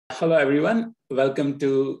Hello, everyone. Welcome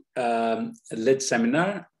to LIDS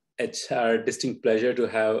seminar. It's our distinct pleasure to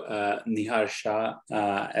have Nihar Shah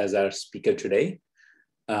as our speaker today.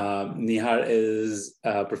 Nihar is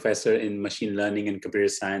a professor in machine learning and computer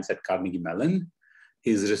science at Carnegie Mellon.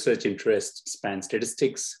 His research interests span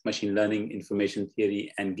statistics, machine learning, information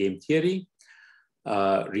theory, and game theory.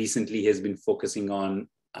 Recently, he has been focusing on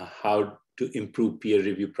how to improve peer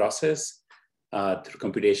review process through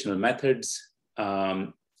computational methods.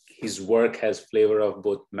 His work has flavor of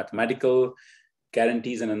both mathematical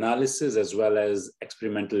guarantees and analysis, as well as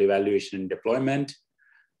experimental evaluation and deployment.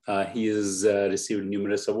 He has received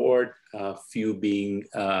numerous awards, a few being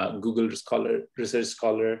Google Research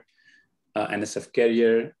Scholar, NSF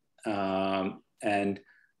Carrier, and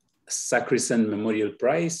Sacrison Memorial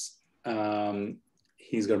Prize.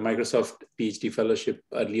 He's got Microsoft PhD fellowship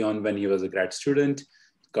early on when he was a grad student,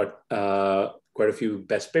 got quite a few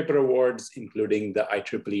best paper awards, including the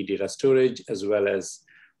IEEE data storage, as well as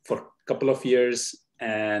for a couple of years,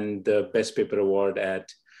 and the best paper award at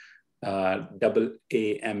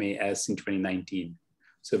AAMAS in 2019.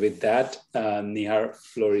 So with that, Nihar,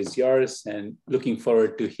 floor is yours, and looking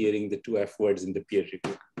forward to hearing the two F words in the peer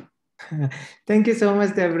review. Thank you so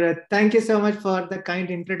much, Deborah. Thank you so much for the kind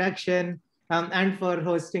introduction and for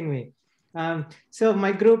hosting me. So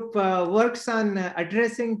my group works on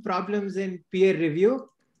addressing problems in peer review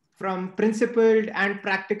from principled and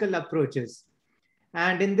practical approaches.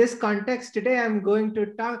 And in this context, today I'm going to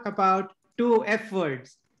talk about two F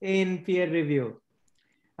words in peer review.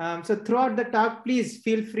 So throughout the talk, please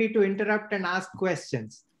feel free to interrupt and ask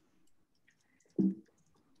questions.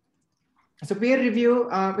 So peer review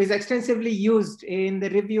is extensively used in the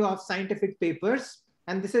review of scientific papers.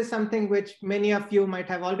 And this is something which many of you might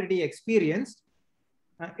have already experienced.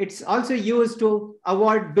 It's also used to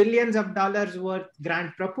award billions of dollars worth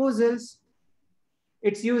grant proposals.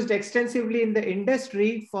 It's used extensively in the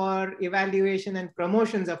industry for evaluation and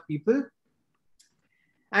promotions of people.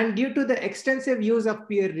 And due to the extensive use of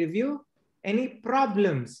peer review, any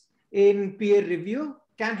problems in peer review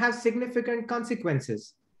can have significant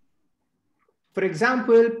consequences. For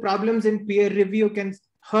example, problems in peer review can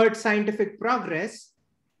hurt scientific progress.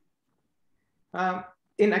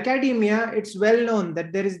 In academia, it's well known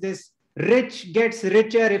that there is this rich gets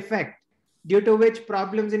richer effect, due to which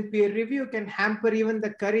problems in peer review can hamper even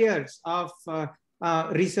the careers of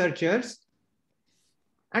researchers.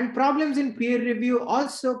 And problems in peer review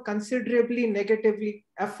also considerably negatively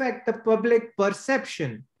affect the public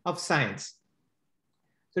perception of science.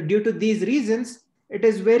 So due to these reasons, it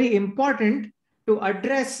is very important to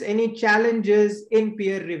address any challenges in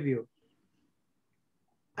peer review.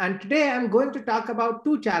 And today I'm going to talk about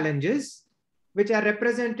two challenges which are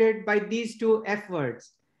represented by these two F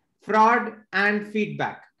words, fraud and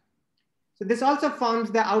feedback. So this also forms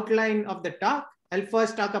the outline of the talk. I'll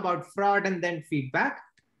first talk about fraud and then feedback.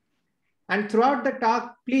 And throughout the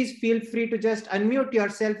talk, please feel free to just unmute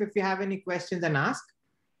yourself if you have any questions and ask.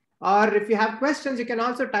 Or if you have questions, you can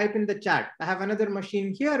also type in the chat. I have another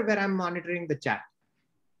machine here where I'm monitoring the chat.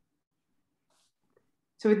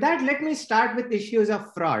 So with that, let me start with issues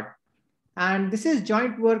of fraud. And this is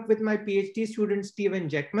joint work with my PhD student, Steven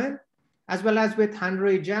Jeckman, as well as with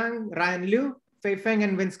Hanrui Zhang, Ryan Liu, Fei Feng,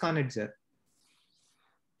 and Vince Konitzer.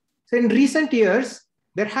 So in recent years,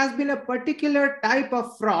 there has been a particular type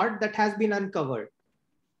of fraud that has been uncovered.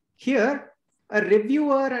 Here, a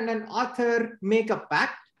reviewer and an author make a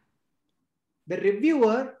pact. The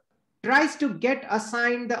reviewer tries to get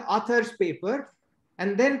assigned the author's paper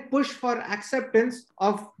and then push for acceptance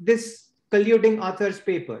of this colluding author's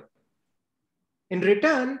paper. In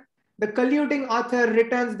return, the colluding author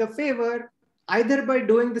returns the favor either by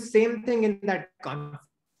doing the same thing in that conference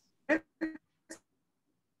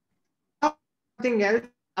or something else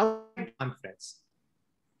outside conference.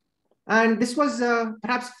 And this was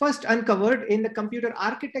perhaps first uncovered in the computer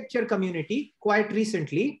architecture community quite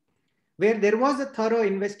recently, where there was a thorough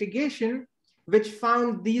investigation which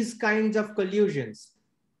found these kinds of collusions.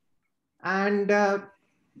 And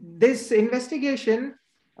this investigation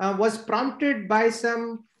was prompted by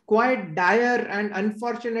some quite dire and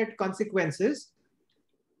unfortunate consequences.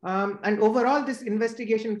 And overall, this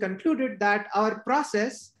investigation concluded that our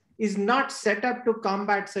process is not set up to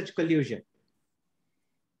combat such collusion.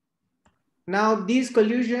 Now, these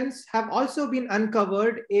collusions have also been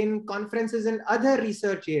uncovered in conferences in other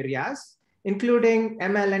research areas, including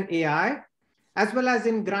ML and AI, as well as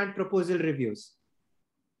in grant proposal reviews.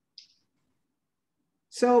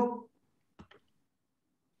 So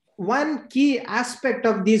one key aspect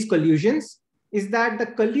of these collusions is that the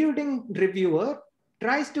colluding reviewer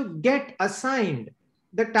tries to get assigned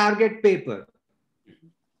the target paper.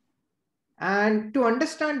 And to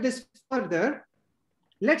understand this further,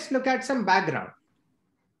 let's look at some background.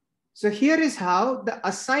 So here is how the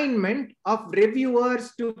assignment of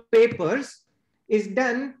reviewers to papers is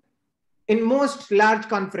done in most large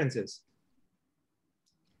conferences.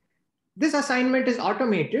 This assignment is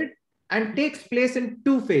automated and takes place in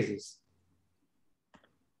two phases.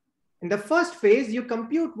 In the first phase, you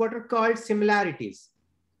compute what are called similarities.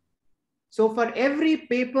 So for every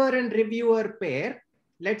paper and reviewer pair,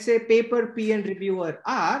 let's say paper P and reviewer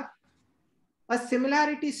R, a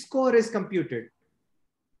similarity score is computed.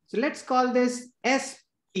 So let's call this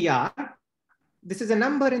SPR. This is a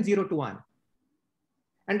number in 0 to 1.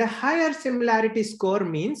 And a higher similarity score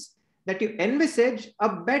means that you envisage a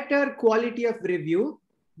better quality of review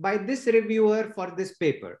by this reviewer for this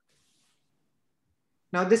paper.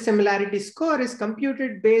 Now, this similarity score is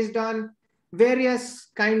computed based on various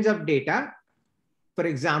kinds of data. For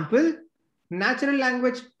example, natural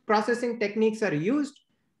language processing techniques are used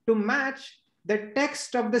to match the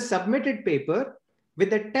text of the submitted paper with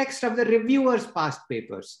the text of the reviewer's past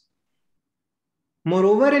papers.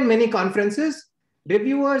 Moreover, in many conferences,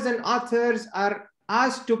 reviewers and authors are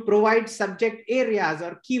asked to provide subject areas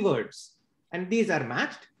or keywords, and these are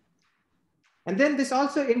matched. And then this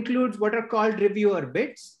also includes what are called reviewer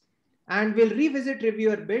bids, and we'll revisit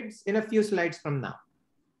reviewer bids in a few slides from now.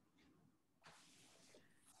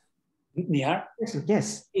 Nihar?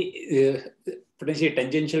 Yes. Potentially a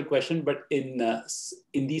tangential question, but in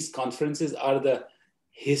these conferences, are the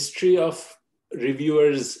history of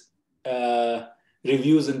reviewers'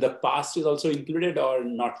 reviews in the past is also included or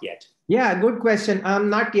not yet? Yeah, good question.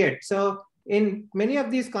 Not yet. So in many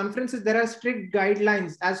of these conferences, there are strict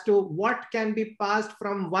guidelines as to what can be passed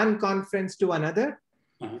from one conference to another.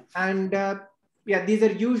 And yeah, these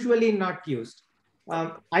are usually not used.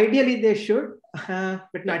 Ideally, they should,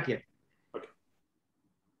 but not yet. Okay.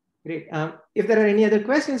 Great. If there are any other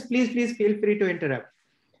questions, please feel free to interrupt.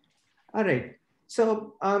 All right.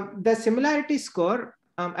 So the similarity score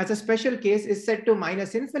as a special case is set to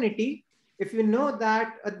 -infinity if you know that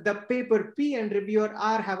the paper P and reviewer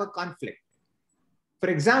R have a conflict. For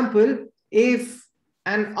example, if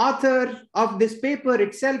an author of this paper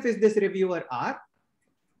itself is this reviewer R,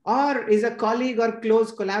 or is a colleague or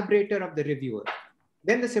close collaborator of the reviewer,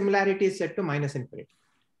 then the similarity is set to -infinity.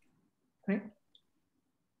 Right?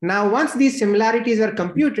 Now, once these similarities are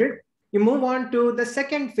computed, you move on to the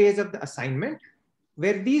second phase of the assignment,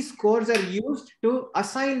 where these scores are used to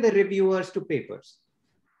assign the reviewers to papers.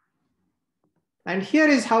 And here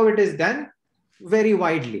is how it is done very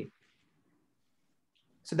widely.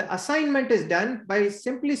 So the assignment is done by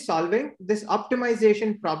simply solving this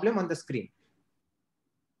optimization problem on the screen.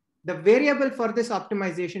 The variable for this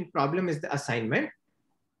optimization problem is the assignment.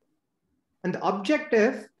 And the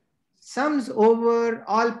objective sums over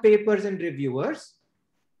all papers and reviewers,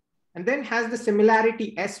 and then has the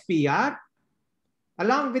similarity SPR,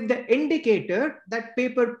 along with the indicator that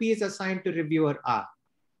paper P is assigned to reviewer R.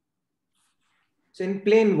 So in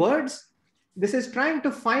plain words, this is trying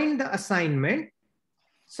to find the assignment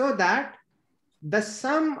so that the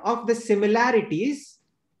sum of the similarities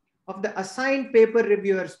of the assigned paper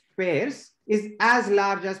reviewers pairs is as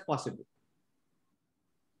large as possible.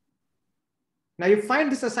 Now you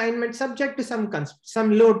find this assignment subject to some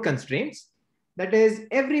load constraints. That is,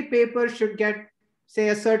 every paper should get, say,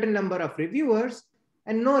 a certain number of reviewers,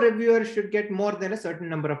 and no reviewer should get more than a certain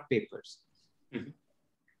number of papers.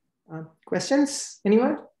 Questions,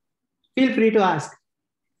 anyone? Feel free to ask.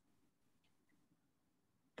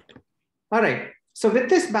 All right, so with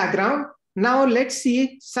this background, now let's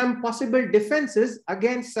see some possible defenses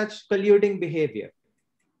against such colluding behavior.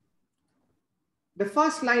 The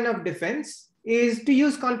first line of defense is to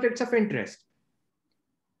use conflicts of interest.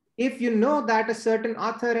 If you know that a certain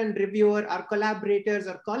author and reviewer are collaborators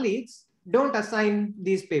or colleagues, don't assign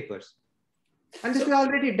these papers. And this is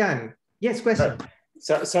already done. Yes, question.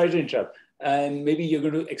 Sorry to interrupt. And maybe you're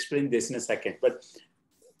going to explain this in a second. But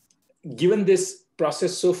given this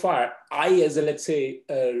process so far, I, as a, let's say,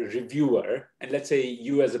 a reviewer, and let's say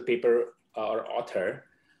you as a paper or author,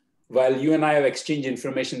 while you and I have exchanged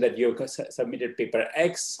information that you have submitted paper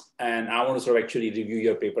X, and I want to sort of actually review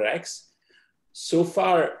your paper X. So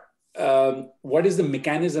far, what is the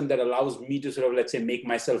mechanism that allows me to sort of, let's say, make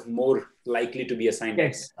myself more likely to be assigned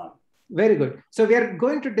X? Very good. So we are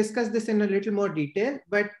going to discuss this in a little more detail,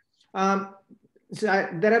 but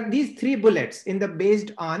there are these three bullets in the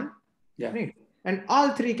based on, right? And all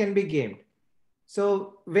three can be gamed.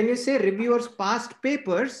 So when you say reviewers past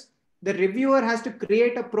papers, the reviewer has to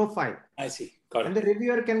create a profile. I see. Got it. And the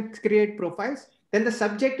reviewer can create profiles. Then the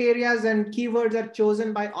subject areas and keywords are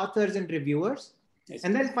chosen by authors and reviewers.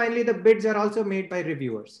 And then finally, the bids are also made by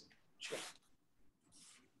reviewers. Sure.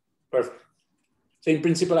 Perfect. So in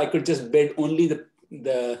principle, I could just bid only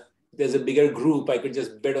there's a bigger group. I could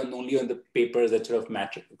just bid only on the papers that sort of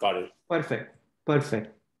match. Got it. Perfect.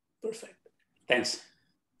 Perfect. Perfect. Thanks.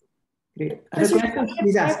 Great. Other questions?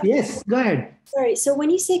 Please ask. Yes, go ahead. Sorry. So when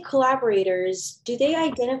you say collaborators, do they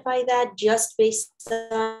identify that just based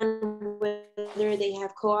on whether they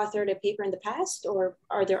have co-authored a paper in the past, or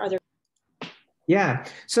are there other? Yeah.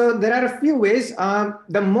 So there are a few ways.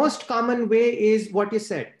 The most common way is what you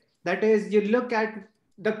said. That is, you look at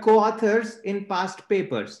the co-authors in past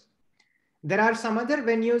papers. There are some other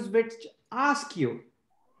venues which ask you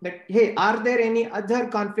that, hey, are there any other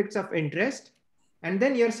conflicts of interest? And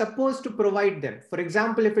then you're supposed to provide them. For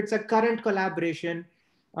example, if it's a current collaboration,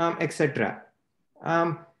 etc.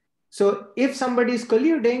 So if somebody is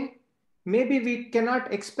colluding, maybe we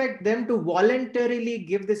cannot expect them to voluntarily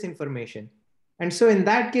give this information. And so in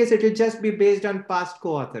that case, it will just be based on past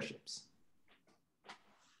co-authorships.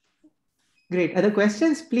 Great. Other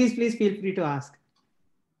questions? Please feel free to ask.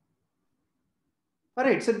 All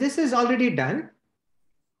right. So this is already done.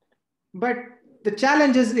 But the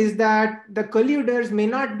challenge is that the colluders may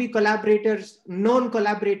not be collaborators, known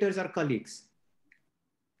collaborators or colleagues.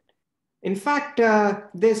 In fact,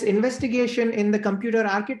 this investigation in the computer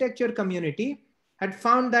architecture community had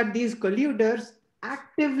found that these colluders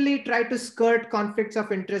actively try to skirt conflicts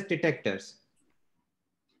of interest detectors.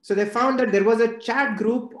 So they found that there was a chat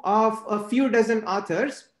group of a few dozen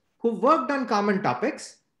authors who worked on common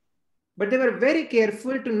topics, but they were very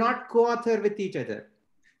careful to not co-author with each other.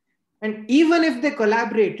 And even if they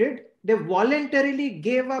collaborated, they voluntarily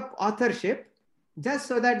gave up authorship just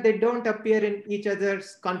so that they don't appear in each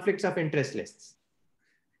other's conflicts of interest lists.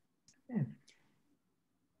 Yeah.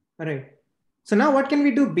 All right. So now what can we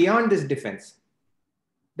do beyond this defense?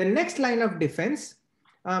 The next line of defense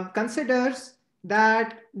considers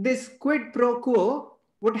that this quid pro quo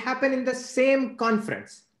would happen in the same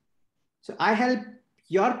conference. So I help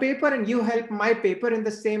your paper and you help my paper in the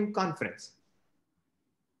same conference.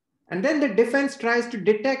 And then the defense tries to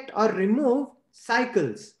detect or remove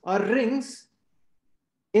cycles or rings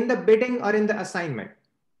in the bidding or in the assignment.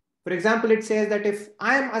 For example, it says that if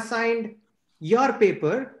I am assigned your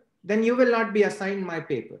paper, then you will not be assigned my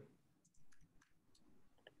paper.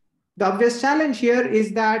 The obvious challenge here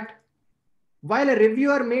is that while a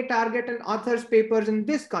reviewer may target an author's papers in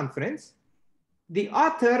this conference, the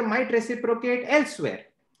author might reciprocate elsewhere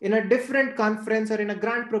in a different conference or in a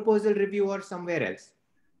grant proposal review or somewhere else.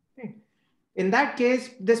 Okay. In that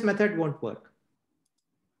case, this method won't work.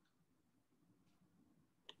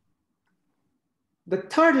 The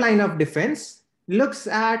third line of defense looks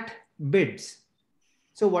at bids.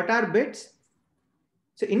 So what are bids?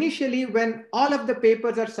 So initially, when all of the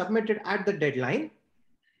papers are submitted at the deadline,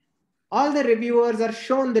 all the reviewers are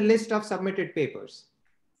shown the list of submitted papers.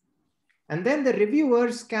 And then the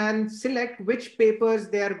reviewers can select which papers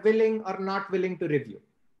they are willing or not willing to review.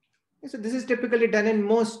 So this is typically done in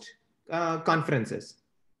most conferences.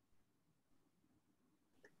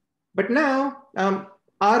 But now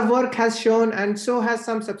our work has shown, and so has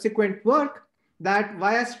some subsequent work, that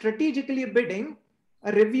via strategically bidding,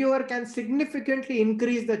 a reviewer can significantly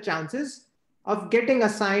increase the chances of getting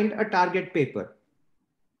assigned a target paper.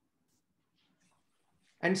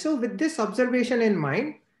 And so with this observation in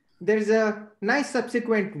mind, there's a nice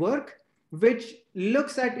subsequent work which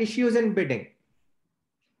looks at issues in bidding.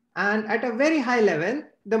 And at a very high level,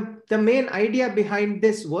 the main idea behind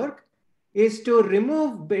this work is to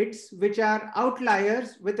remove bids which are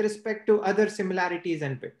outliers with respect to other similarities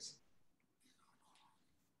and bids.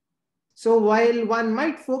 So while one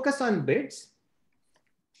might focus on bids,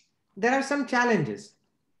 there are some challenges.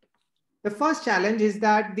 The first challenge is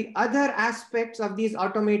that the other aspects of these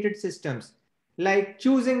automated systems, like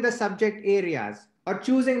choosing the subject areas or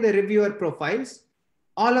choosing the reviewer profiles,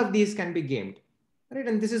 all of these can be gamed, right?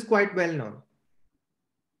 And this is quite well known.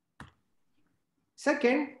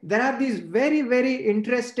 Second, there are these very, very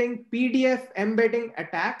interesting PDF embedding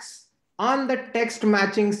attacks on the text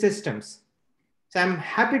matching systems. So I'm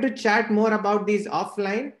happy to chat more about these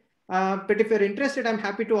offline. But if you're interested, I'm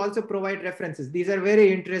happy to also provide references. These are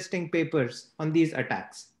very interesting papers on these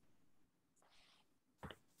attacks.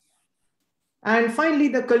 And finally,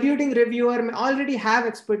 the colluding reviewer may already have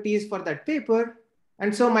expertise for that paper,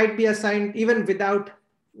 and so might be assigned even without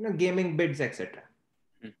gaming bids, etc.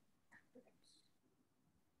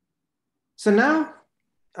 So now,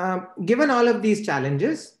 given all of these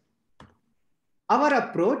challenges, our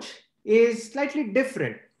approach is slightly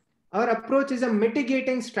different. Our approach is a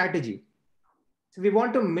mitigating strategy. So we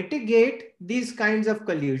want to mitigate these kinds of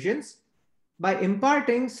collusions by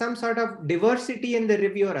imparting some sort of diversity in the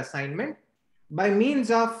reviewer assignment by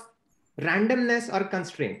means of randomness or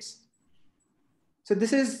constraints. So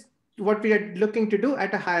this is what we are looking to do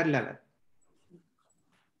at a higher level.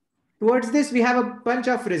 Towards this, we have a bunch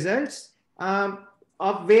of results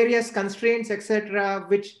of various constraints, etc.,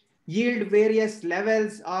 which yield various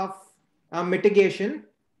levels of mitigation.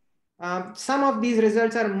 Some of these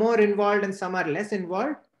results are more involved and some are less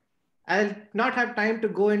involved. I'll not have time to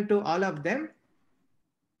go into all of them.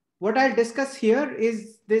 What I'll discuss here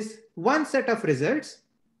is this one set of results.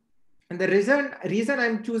 And the reason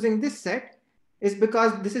I'm choosing this set is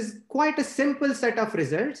because this is quite a simple set of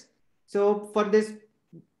results. So for this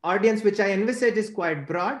audience, which I envisage is quite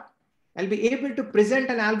broad, I'll be able to present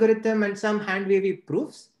an algorithm and some hand-wavy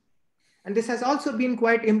proofs. And this has also been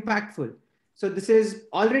quite impactful. So this is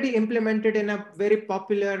already implemented in a very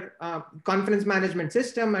popular conference management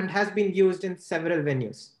system and has been used in several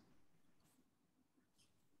venues.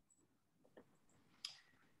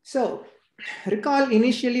 So recall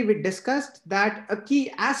initially we discussed that a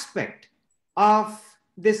key aspect of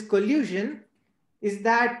this collusion is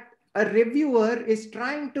that a reviewer is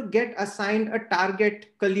trying to get assigned a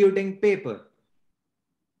target colluding paper.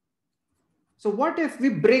 So what if we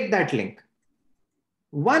break that link?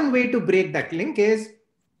 One way to break that link is,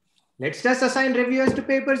 let's just assign reviewers to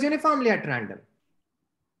papers uniformly at random.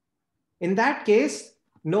 In that case,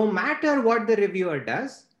 no matter what the reviewer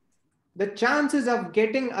does, the chances of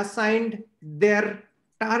getting assigned their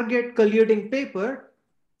target colluding paper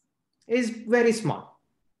is very small.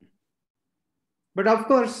 But of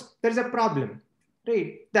course, there's a problem,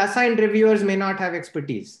 right? The assigned reviewers may not have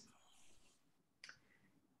expertise.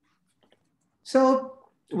 So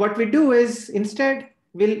what we do is instead,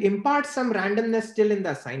 we'll impart some randomness still in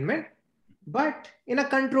the assignment, but in a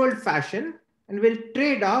controlled fashion, and we'll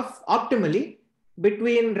trade off optimally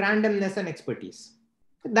between randomness and expertise.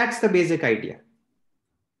 That's the basic idea.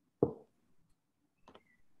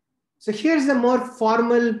 So here's the more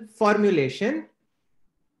formal formulation.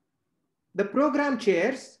 The program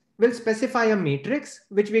chairs will specify a matrix,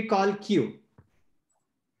 which we call Q.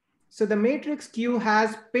 So the matrix Q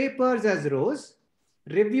has papers as rows,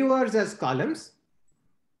 reviewers as columns,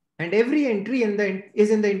 and every entry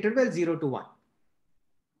is in the interval 0 to 1.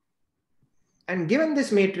 And given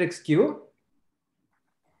this matrix Q,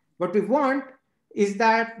 what we want is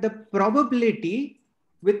that the probability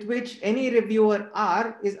with which any reviewer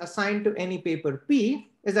R is assigned to any paper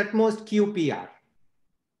P is at most QPR.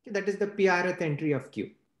 That is the PRth entry of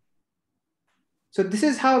Q. So this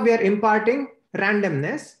is how we are imparting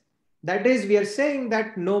randomness. That is, we are saying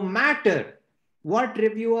that no matter what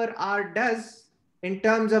reviewer R does in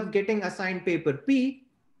terms of getting assigned paper P,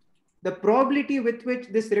 the probability with which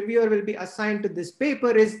this reviewer will be assigned to this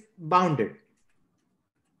paper is bounded.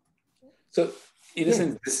 So in a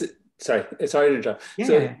sense, this is, sorry to interrupt.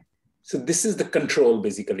 So this is the control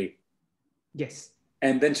basically. Yes.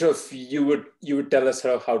 And then sort of you would tell us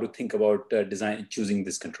how to think about choosing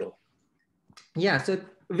this control. Yeah, so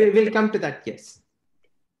we'll come to that, yes.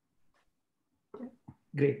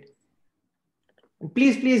 Great. And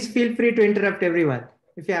please feel free to interrupt everyone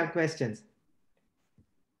if you have questions.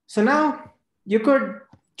 So now you could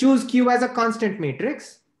choose Q as a constant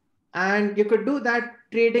matrix, and you could do that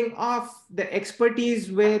trading off the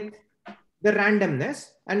expertise with the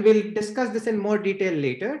randomness, and we'll discuss this in more detail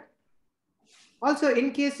later. Also,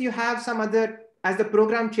 in case you have some other, as the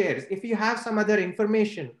program chairs, if you have some other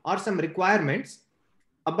information or some requirements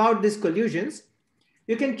about these collusions,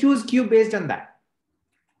 you can choose Q based on that.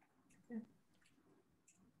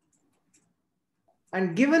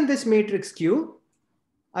 And given this matrix Q,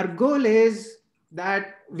 our goal is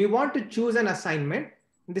that we want to choose an assignment.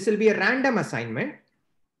 This will be a random assignment.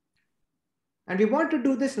 And we want to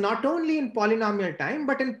do this not only in polynomial time,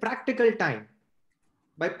 but in practical time.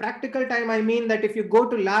 By practical time, I mean that if you go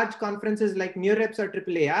to large conferences like NeurIPS or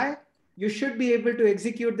AAAI, you should be able to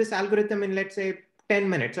execute this algorithm in, let's say, 10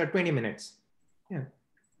 minutes or 20 minutes. Yeah.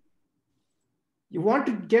 You want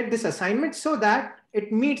to get this assignment so that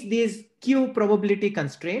it meets these Q probability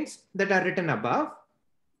constraints that are written above.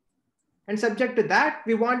 And subject to that,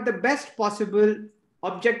 we want the best possible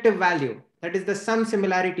objective value. That is the sum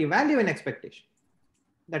similarity value in expectation.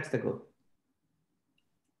 That's the goal.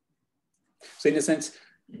 So in a sense,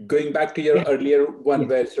 going back to your earlier one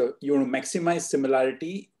where so you want to maximize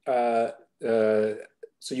similarity, so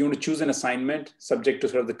you want to choose an assignment subject to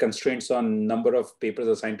sort of the constraints on number of papers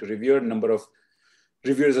assigned to reviewer, number of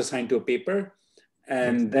reviewers assigned to a paper,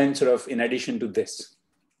 and then sort of in addition to this.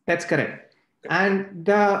 That's correct. Okay. And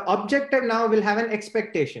the objective now will have an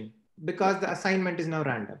expectation because the assignment is now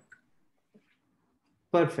random.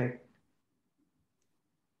 Perfect.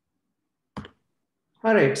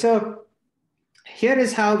 All right, so here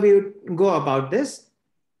is how we would go about this.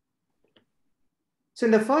 So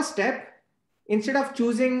in the first step, instead of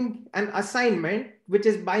choosing an assignment, which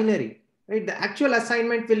is binary, right? The actual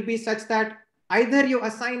assignment will be such that either you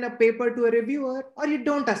assign a paper to a reviewer or you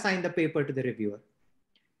don't assign the paper to the reviewer.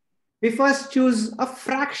 We first choose a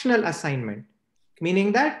fractional assignment,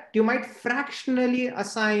 meaning that you might fractionally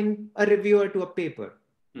assign a reviewer to a paper.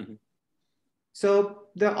 Mhm. So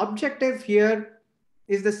the objective here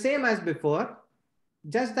is the same as before,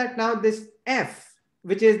 just that now this f,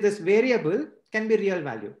 which is this variable, can be real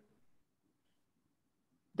value.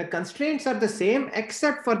 The constraints are the same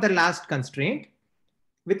except for the last constraint,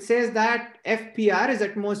 which says that FPR is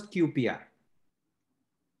at most QPR.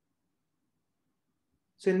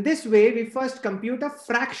 So in this way, we first compute a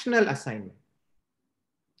fractional assignment.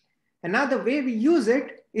 And now the way we use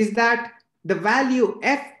it is that the value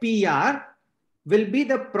FPR will be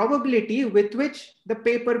the probability with which the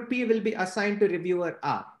paper P will be assigned to reviewer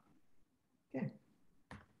R. Okay.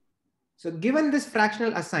 So given this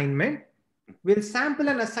fractional assignment, we'll sample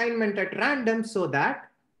an assignment at random so that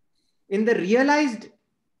in the realized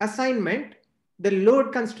assignment, the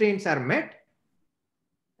load constraints are met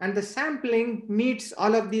and the sampling meets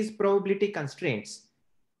all of these probability constraints.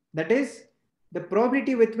 That is, the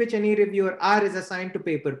probability with which any reviewer R is assigned to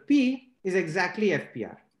paper P is exactly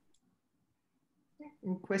FPR.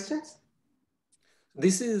 Any questions?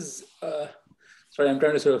 This is, sorry, I'm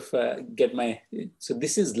trying to sort of get my, so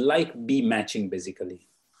this is like B matching basically.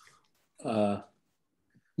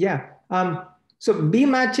 Yeah. So B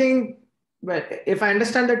matching, well, if I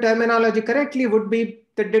understand the terminology correctly, would be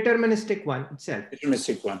the deterministic one itself.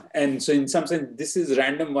 Deterministic one. And so in some sense, this is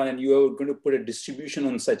random one and you are going to put a distribution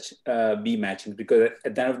on such B matching because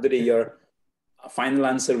at the end of the day, your final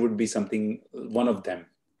answer would be something, one of them.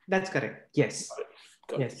 That's correct. Yes.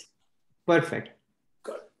 Got yes. it. Perfect.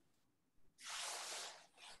 Got it.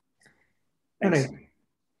 All right.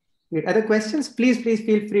 Great. Other questions? Please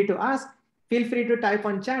feel free to ask. Feel free to type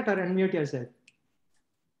on chat or unmute yourself.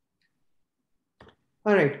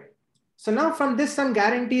 All right. So now from this, some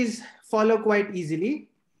guarantees follow quite easily,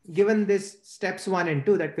 given this steps 1 and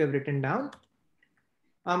 2 that we have written down.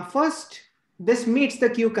 First, this meets the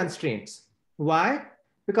Q constraints. Why?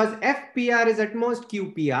 Because FPR is at most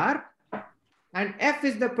QPR, and F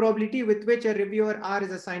is the probability with which a reviewer R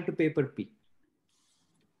is assigned to paper P.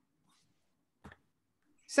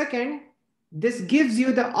 Second, this gives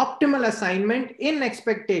you the optimal assignment in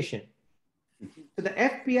expectation. So the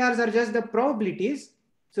FPRs are just the probabilities.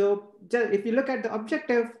 So if you look at the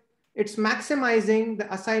objective, it's maximizing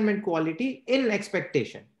the assignment quality in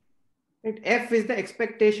expectation. Right? F is the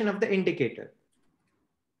expectation of the indicator.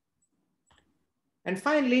 And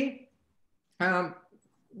finally,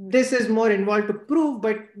 this is more involved to prove,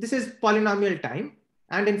 but this is polynomial time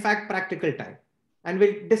and in fact practical time. And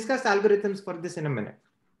we'll discuss algorithms for this in a minute.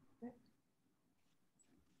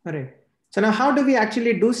 All right. So now how do we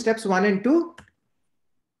actually do steps 1 and 2?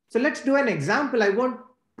 So let's do an example. I won't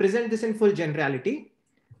present this in full generality,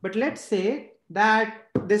 but let's say that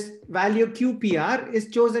this value QPR is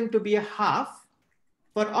chosen to be a half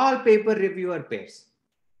for all paper reviewer pairs.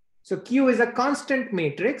 So Q is a constant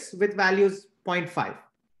matrix with values 0.5.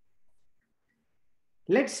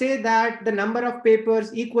 Let's say that the number of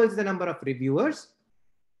papers equals the number of reviewers.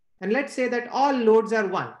 And let's say that all loads are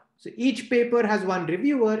 1. So each paper has 1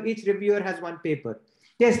 reviewer, each reviewer has 1 paper.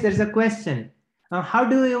 Yes, there's a question. How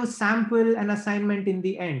do you sample an assignment in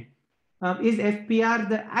the end? Is FPR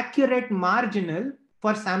the accurate marginal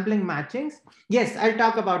for sampling matchings? Yes, I'll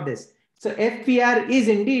talk about this. So FPR is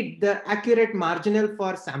indeed the accurate marginal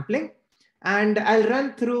for sampling. And I'll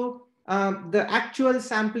run through the actual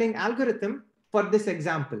sampling algorithm for this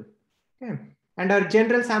example. Okay. And our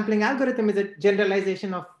general sampling algorithm is a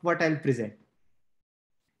generalization of what I'll present.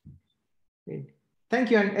 Great.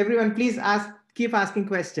 Thank you. And everyone, please keep asking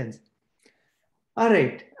questions. All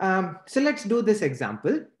right. So let's do this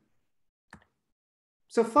example.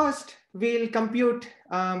 So first, we'll compute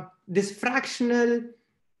this fractional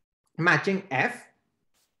matching F.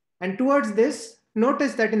 And towards this,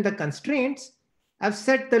 notice that in the constraints, I've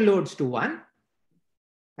set the loads to 1.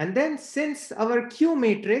 And then since our Q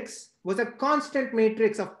matrix was a constant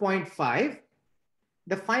matrix of 0.5,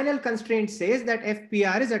 the final constraint says that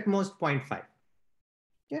FPR is at most 0.5.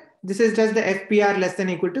 Okay? This is just the FPR less than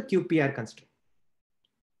or equal to QPR constraint.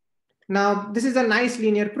 Now, this is a nice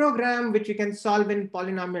linear program which you can solve in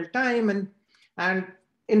polynomial time. And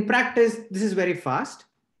in practice, this is very fast.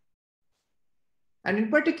 And in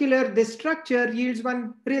particular, this structure yields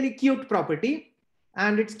one really cute property.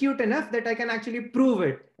 And it's cute enough that I can actually prove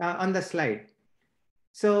it on the slide.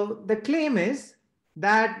 So the claim is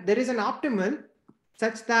that there is an optimal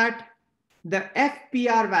such that the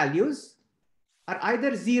FPR values are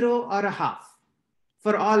either 0 or a half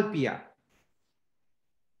for all PR.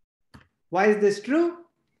 Why is this true?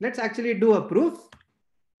 Let's actually do a proof.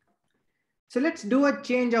 So let's do a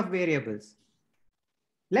change of variables.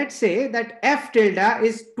 Let's say that F tilde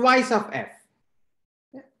is twice of F.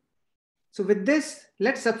 So with this,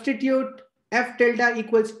 let's substitute F tilde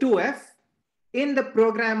equals 2F in the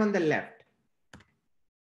program on the left.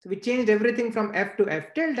 So we changed everything from F to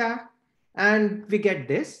F tilde and we get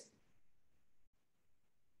this.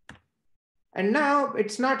 And now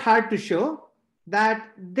it's not hard to show that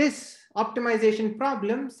this optimization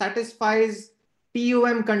problem satisfies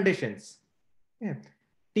TUM conditions. Yeah.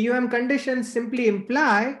 TUM conditions simply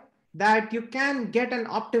imply that you can get an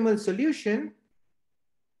optimal solution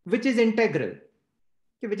which is integral,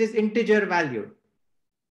 which is integer valued.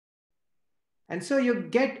 And so you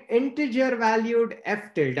get integer valued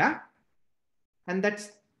F tilde, and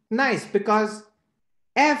that's nice because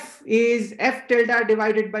F is F tilde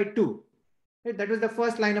divided by 2. That was the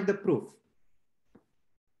first line of the proof.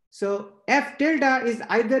 So F tilde is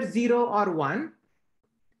either 0 or 1,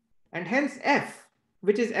 and hence F,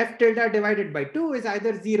 which is F tilde divided by 2, is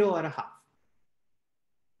either 0 or a half.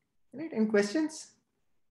 Right? Any questions?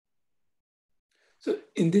 So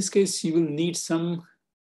in this case, you will need some,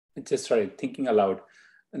 just sorry, thinking aloud,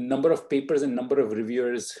 a number of papers and number of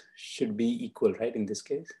reviewers should be equal, right, in this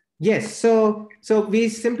case? Yes. So we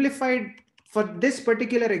simplified for this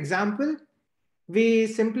particular example, we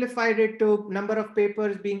simplified it to number of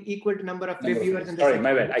papers being equal to number of reviewers. Sorry,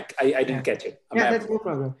 my bad. I didn't catch it. Yeah, that's no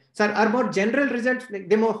problem. So our more general results, like,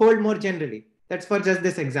 they hold more generally. That's for just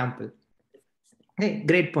this example. Hey,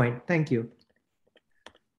 great point. Thank you.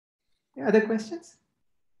 Other questions?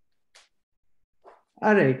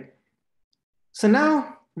 All right. So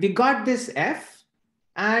now we got this F,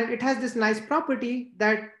 and it has this nice property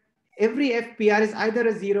that every FPR is either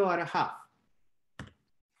a 0 or a half.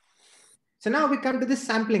 So now we come to this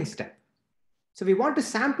sampling step. So we want to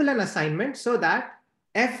sample an assignment so that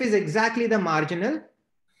F is exactly the marginal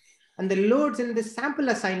and the loads in this sample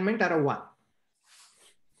assignment are a 1.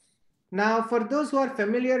 Now, for those who are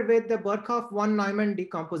familiar with the Birkhoff-von Neumann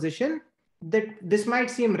decomposition, this might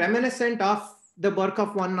seem reminiscent of the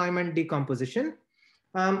Birkhoff-von Neumann decomposition,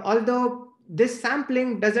 although this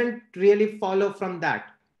sampling doesn't really follow from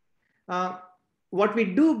that. What we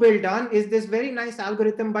do build on is this very nice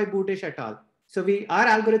algorithm by Butish et al. So our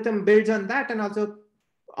algorithm builds on that and also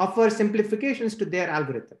offers simplifications to their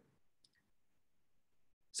algorithm.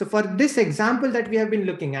 So for this example that we have been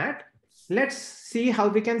looking at, let's see how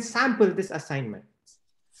we can sample this assignment.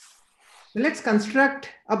 So let's construct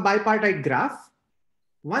a bipartite graph.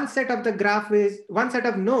 One set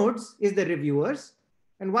of nodes is the reviewers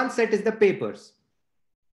and one set is the papers.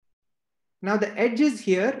 Now the edges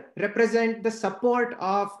here represent the support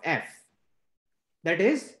of F. That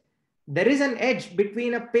is, there is an edge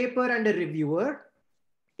between a paper and a reviewer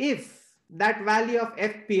if that value of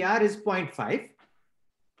FPR is 0.5,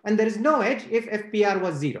 and there is no edge if FPR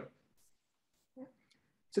was 0.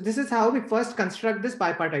 So this is how we first construct this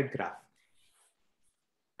bipartite graph.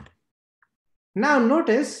 Now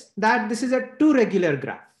notice that this is a 2-regular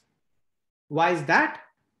graph. Why is that?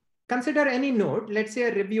 Consider any node, let's say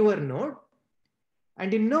a reviewer node,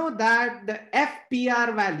 and you know that the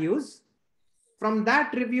FPR values from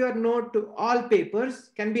that reviewer node to all papers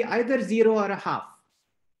can be either 0 or a half.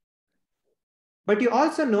 But you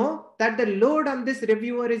also know that the load on this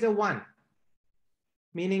reviewer is a 1,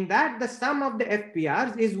 meaning that the sum of the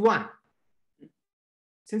FPRs is 1.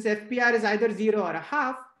 Since FPR is either 0 or a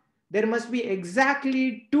half, there must be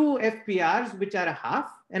exactly 2 FPRs which are a half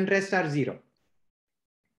and rest are 0.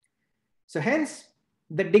 So hence,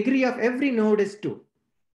 the degree of every node is 2.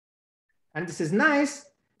 And this is nice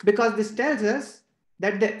because this tells us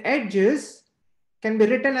that the edges can be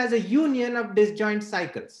written as a union of disjoint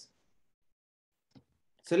cycles.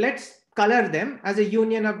 So let's color them as a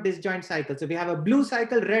union of disjoint cycles. So we have a blue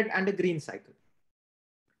cycle, red, and a green cycle.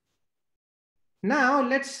 Now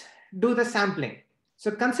let's do the sampling.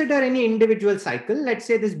 So consider any individual cycle. Let's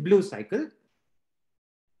say this blue cycle.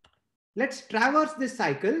 Let's traverse this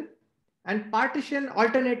cycle and partition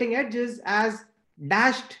alternating edges as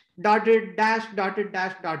dashed, dotted, dashed, dotted,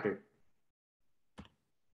 dashed, dotted.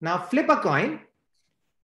 Now flip a coin.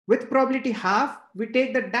 With probability half, we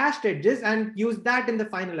take the dashed edges and use that in the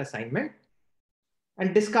final assignment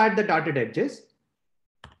and discard the dotted edges.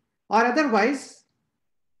 Or otherwise,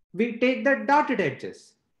 we take the dotted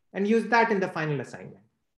edges and use that in the final assignment.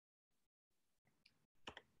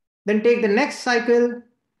 Then take the next cycle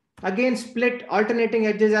Again, split alternating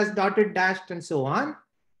edges as dotted, dashed, and so on.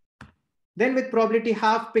 Then with probability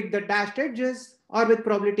half, pick the dashed edges, or with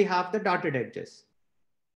probability half, the dotted edges.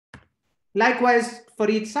 Likewise, for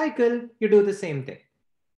each cycle, you do the same thing.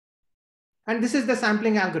 And this is the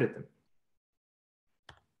sampling algorithm.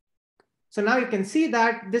 So now you can see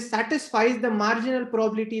that this satisfies the marginal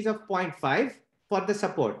probabilities of 0.5 for the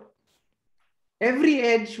support. Every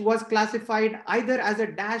edge was classified either as a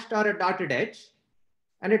dashed or a dotted edge,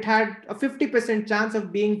 and it had a 50% chance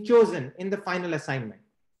of being chosen in the final assignment.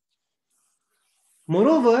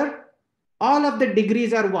 Moreover, all of the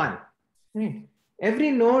degrees are 1. Right?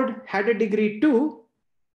 Every node had a degree 2,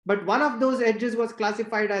 but one of those edges was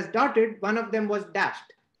classified as dotted, one of them was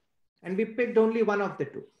dashed, and we picked only one of the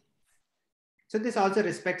two. So this also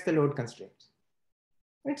respects the load constraints.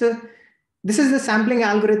 Right? So this is the sampling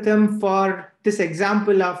algorithm for this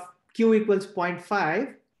example of Q equals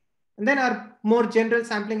 0.5. And then our more general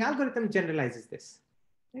sampling algorithm generalizes this.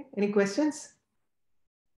 Okay. Any questions?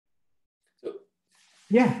 So,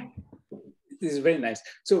 yeah. This is very nice.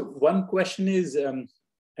 So one question is,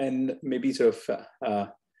 and maybe sort of,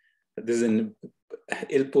 this is an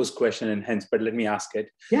ill-posed question and hence, but let me ask it.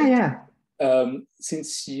 Yeah.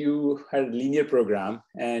 Since you had a linear program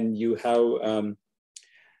and you have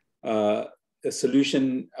a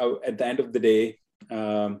solution at the end of the day,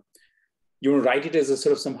 you write it as a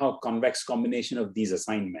sort of somehow convex combination of these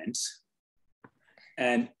assignments.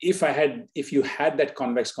 And if you had that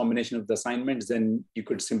convex combination of the assignments, then you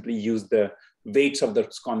could simply use the weights of the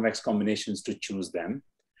convex combinations to choose them.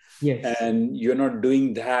 Yes. And you're not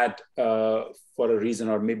doing that for a reason,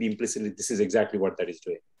 or maybe implicitly, this is exactly what that is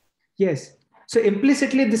doing. Yes. So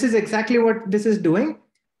implicitly, this is exactly what this is doing.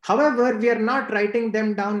 However, we are not writing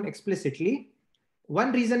them down explicitly.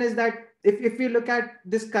 One reason is that if you look at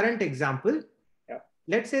this current example,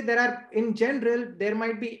 let's say there are, in general, there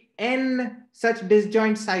might be n such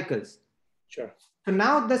disjoint cycles. Sure. So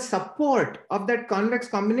now the support of that convex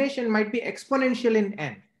combination might be exponential in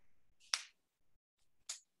n.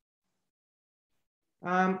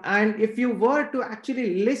 And if you were to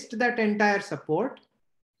actually list that entire support,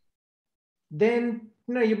 then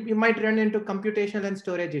you might run into computational and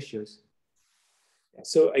storage issues.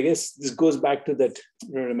 So I guess this goes back to that,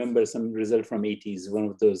 I remember some result from 80s, one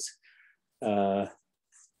of those, the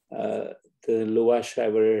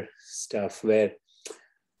Loa-Shriver stuff where,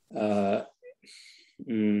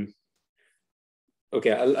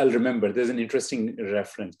 okay, I'll remember. There's an interesting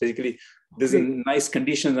reference. Basically, there's a nice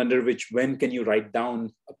conditions under which when can you write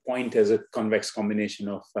down a point as a convex combination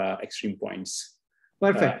of extreme points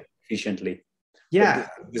efficiently. Yeah.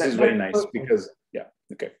 This is very nice because, yeah,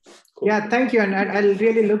 okay. Cool. Yeah, thank you. And I'll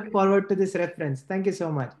really look forward to this reference. Thank you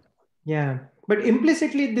so much. Yeah, but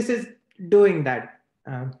implicitly, this is doing that.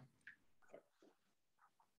 All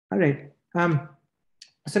right.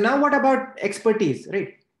 So now what about expertise,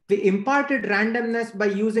 right? We imparted randomness by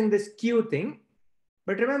using this Q thing.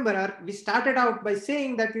 But remember, we started out by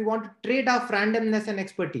saying that we want to trade off randomness and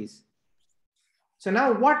expertise. So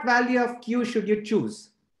now what value of Q should you choose?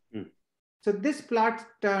 So this plot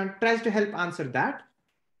tries to help answer that.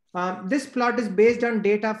 This plot is based on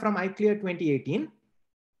data from iClear 2018.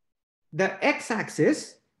 The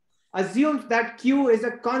x-axis assumes that Q is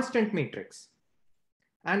a constant matrix.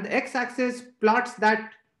 And the x-axis plots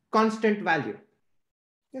that constant value.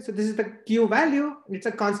 Okay, so this is the Q value. It's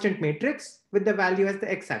a constant matrix with the value as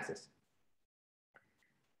the x-axis.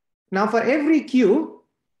 Now for every Q,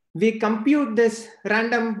 we compute this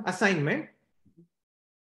random assignment.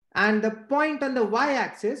 And the point on the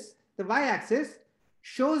y-axis,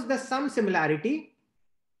 shows the sum similarity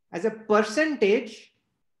as a percentage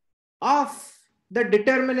of the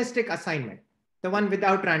deterministic assignment, the one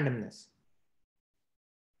without randomness.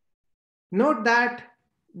 Note that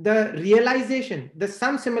the realization, the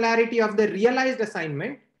sum similarity of the realized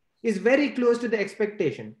assignment is very close to the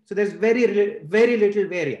expectation. So there's very little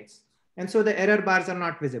variance. And so the error bars are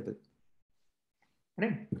not visible.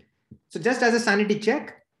 Right? So just as a sanity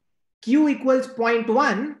check, Q equals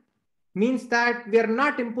 0.1 means that we are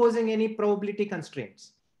not imposing any probability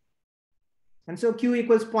constraints. And so Q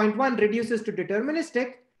equals 0.1 reduces to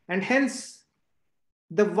deterministic, and hence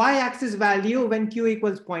the y-axis value when Q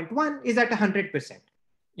equals 0.1 is at 100%.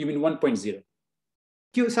 You mean 1.0?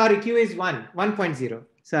 Q is 1.0.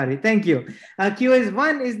 Sorry, thank you. Q is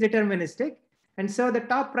 1 is deterministic. And so the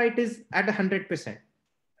top right is at 100%.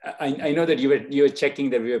 I know that you were checking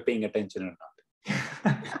that we were paying attention or not.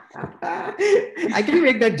 I can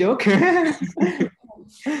make that joke.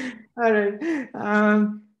 All right.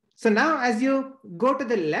 So now as you go to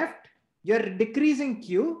the left, you're decreasing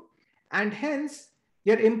Q, and hence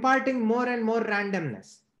you're imparting more and more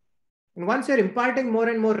randomness. And once you're imparting more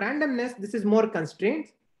and more randomness, this is more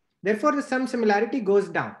constraints. Therefore, the sum similarity goes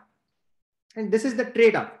down. And this is the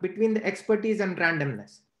trade-off between the expertise and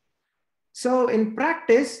randomness. So in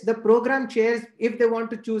practice, the program chairs, if they want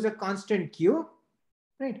to choose a constant Q,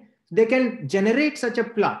 right, they can generate such a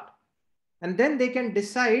plot. And then they can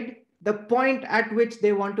decide the point at which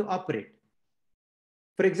they want to operate.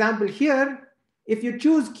 For example, here, if you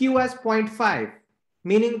choose Q as 0.5,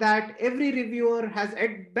 meaning that every reviewer has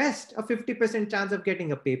at best a 50% chance of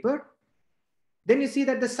getting a paper, then you see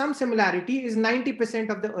that the sum similarity is 90%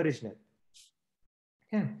 of the original.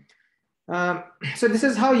 Yeah. So this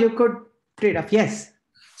is how you could trade off. Yes.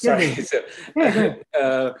 Sorry.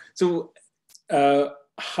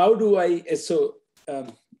 How do I, so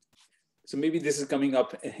maybe this is coming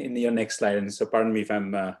up in your next slide, and so pardon me if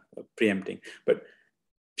I'm preempting, but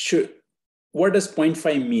what does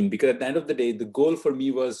 0.5 mean? Because at the end of the day, the goal for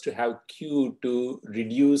me was to have Q to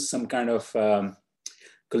reduce some kind of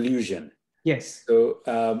collusion. Yes. So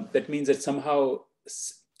that means that somehow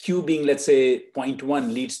Q being, let's say,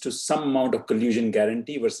 0.1 leads to some amount of collusion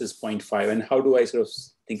guarantee versus 0.5. And how do I sort of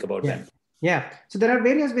think about them? Yeah. So there are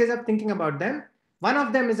various ways of thinking about them. One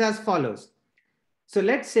of them is as follows. So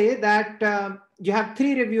let's say that you have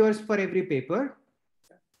 3 reviewers for every paper.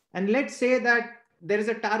 And let's say that there is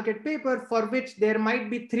a target paper for which there might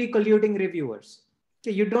be 3 colluding reviewers.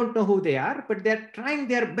 Okay, you don't know who they are, but they're trying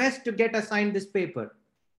their best to get assigned this paper.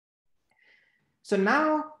 So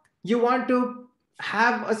now you want to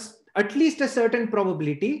have at least a certain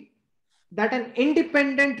probability that an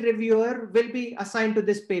independent reviewer will be assigned to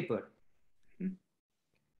this paper.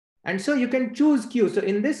 And so you can choose Q. So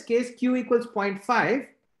in this case, Q equals 0.5.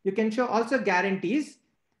 You can show also guarantees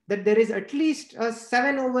that there is at least a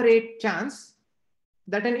 7/8 chance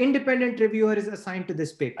that an independent reviewer is assigned to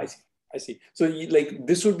this paper. I see. So like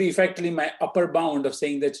this would be effectively my upper bound of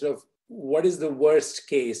saying that sort of what is the worst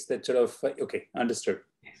case that sort of, okay, understood.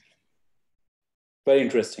 Very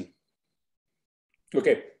interesting.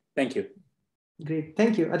 Okay, thank you. Great,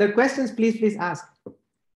 thank you. Other questions, please ask.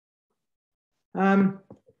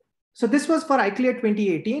 So this was for ICLEAR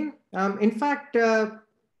 2018. In fact,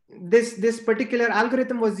 this particular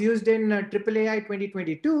algorithm was used in AAAI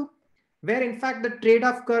 2022, where in fact the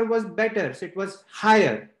trade-off curve was better. So it was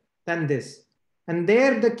higher than this. And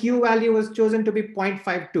there the Q value was chosen to be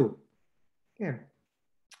 0.52. Okay.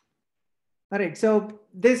 All right, so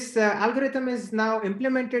this algorithm is now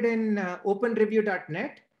implemented in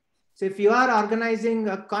openreview.net. So if you are organizing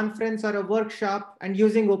a conference or a workshop and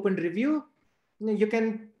using OpenReview, you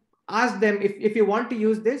can ask them, if you want to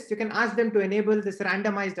use this, you can ask them to enable this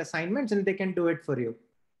randomized assignments and they can do it for you.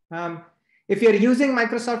 If you're using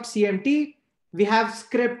Microsoft CMT, we have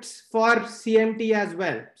scripts for CMT as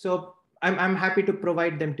well. So I'm happy to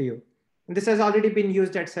provide them to you. And this has already been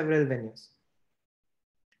used at several venues.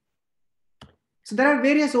 So there are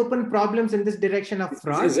various open problems in this direction of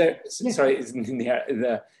fraud. Is there, sorry,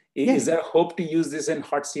 is there hope to use this in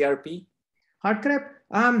hot CRP? Hot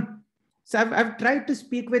CRP? So I've tried to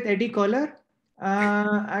speak with Eddie Kohler.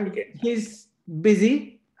 Okay. He's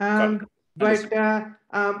busy, but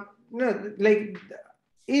no, like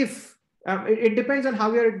if it depends on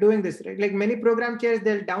how you're doing this. Right? Like many program chairs,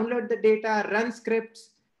 they'll download the data, run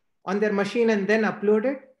scripts on their machine, and then upload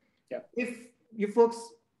it. Yeah. If you folks,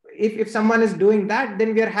 if someone is doing that,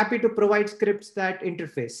 then we are happy to provide scripts that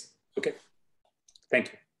interface. Okay,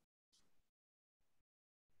 thank you.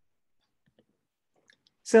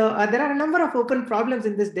 So there are a number of open problems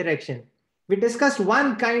in this direction. We discussed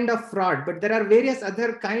one kind of fraud, but there are various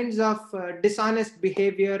other kinds of dishonest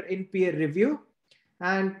behavior in peer review,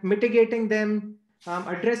 and mitigating them,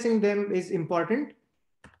 addressing them is important.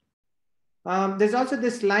 There's also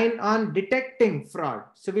this line on detecting fraud.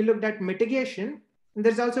 So we looked at mitigation, and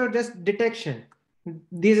there's also just detection.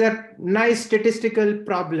 These are nice statistical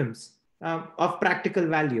problems of practical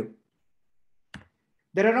value.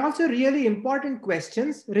 There are also really important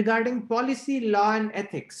questions regarding policy, law, and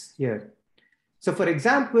ethics here. So for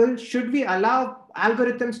example, should we allow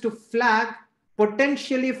algorithms to flag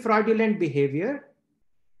potentially fraudulent behavior?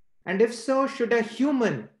 And if so, should a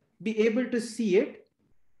human be able to see it?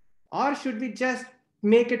 Or should we just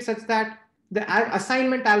make it such that the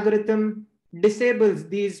assignment algorithm disables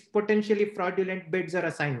these potentially fraudulent bids or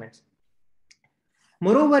assignments?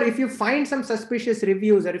 Moreover, if you find some suspicious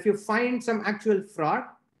reviews or if you find some actual fraud,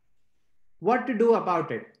 what to do about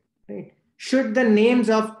it? Right? Should the names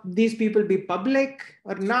of these people be public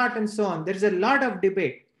or not, and so on? There's a lot of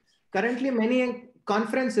debate. Currently, many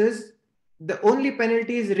conferences, the only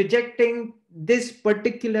penalty is rejecting this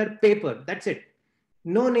particular paper. That's it.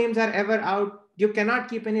 No names are ever out. You cannot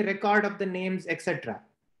keep any record of the names, etc.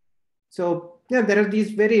 So yeah, there are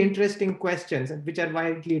these very interesting questions which are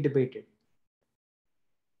widely debated.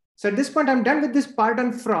 So at this point, I'm done with this part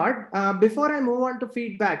on fraud. Before I move on to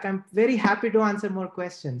feedback, I'm very happy to answer more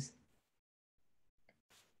questions.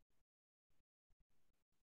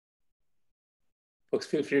 Folks,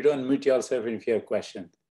 feel free to unmute yourself if you have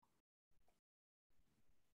questions.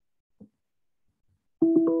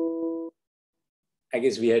 I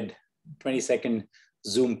guess we had 20-second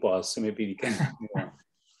Zoom pause, so maybe we can move on.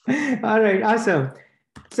 All right, awesome.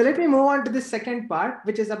 So let me move on to the second part,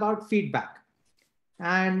 which is about feedback.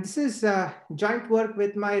 And this is joint work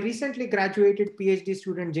with my recently graduated PhD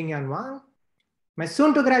student, Jingyan Wang, my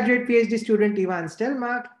soon to graduate PhD student, Ivan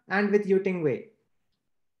Stelmark, and with Yuting Wei.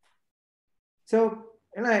 So,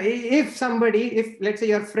 if let's say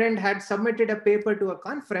your friend had submitted a paper to a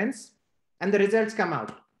conference and the results come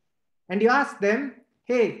out, and you ask them,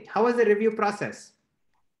 hey, how was the review process?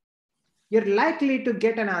 You're likely to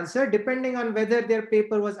get an answer depending on whether their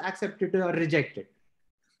paper was accepted or rejected.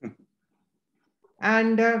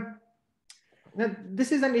 And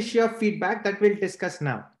this is an issue of feedback that we'll discuss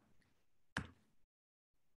now.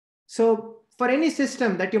 So for any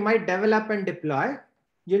system that you might develop and deploy,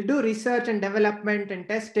 you'll do research and development and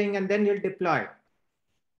testing, and then you'll deploy.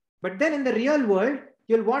 But then in the real world,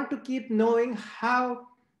 you'll want to keep knowing how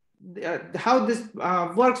this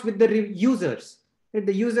works with the users, with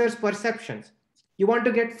the users' perceptions. You want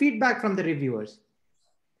to get feedback from the reviewers.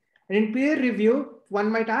 And in peer review,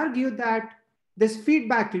 one might argue that this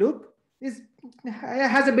feedback loop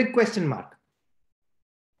has a big question mark.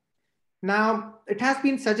 Now, it has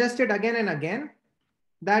been suggested again and again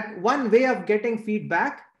that one way of getting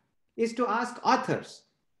feedback is to ask authors.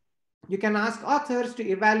 You can ask authors to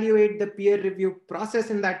evaluate the peer review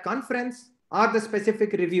process in that conference or the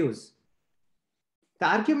specific reviews. The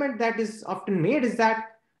argument that is often made is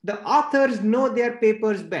that the authors know their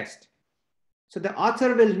papers best. So the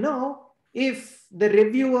author will know if the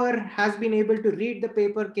reviewer has been able to read the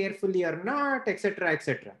paper carefully or not, etc.,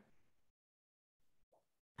 etc.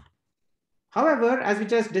 However, as we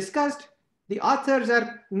just discussed, the authors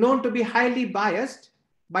are known to be highly biased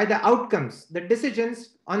by the outcomes, the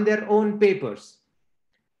decisions on their own papers.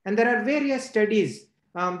 And there are various studies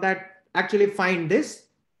that actually find this.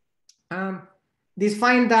 These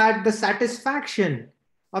find that the satisfaction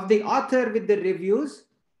of the author with the reviews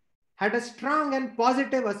had a strong and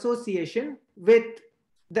positive association with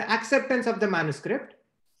the acceptance of the manuscript,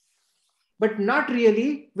 but not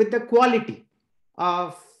really with the quality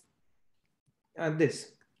of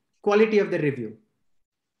quality of the review.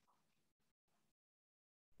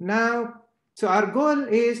 Now, so our goal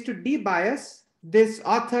is to debias this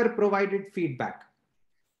author provided feedback.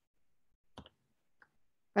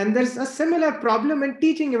 And there's a similar problem in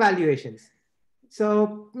teaching evaluations.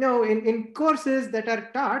 So, in courses that are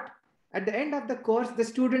taught, at the end of the course, the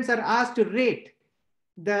students are asked to rate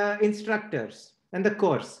the instructors and the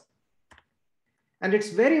course. And it's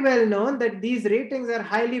very well known that these ratings are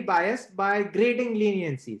highly biased by grading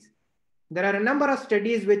leniencies. There are a number of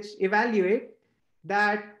studies which evaluate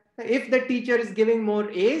that if the teacher is giving more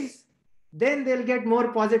A's, then they'll get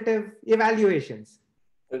more positive evaluations.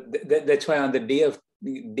 That's why on the day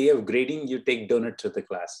of grading, you take donuts to the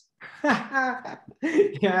class.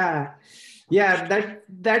 Yeah,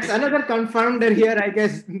 that's another confounder here, I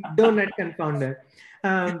guess, donut confounder.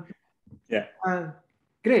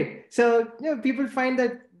 Great. So people find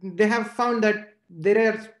that they have found that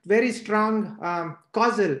there are very strong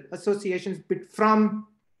causal associations from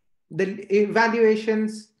the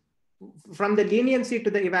evaluations, from the leniency to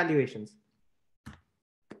the evaluations.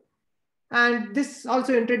 And this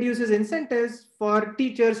also introduces incentives for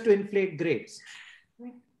teachers to inflate grades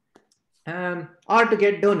or to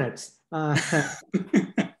get donuts.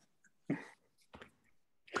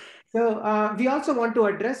 So we also want to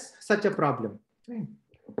address such a problem.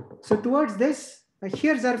 So towards this,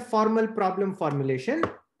 here's our formal problem formulation.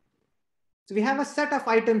 So we have a set of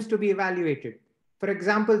items to be evaluated. For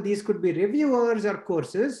example, these could be reviewers or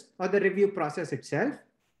courses or the review process itself.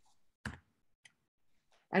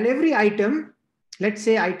 And every item, let's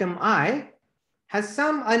say item I, has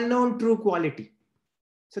some unknown true quality.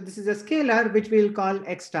 So this is a scalar which we'll call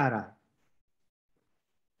x star I.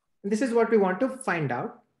 And this is what we want to find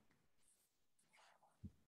out.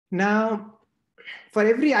 Now, for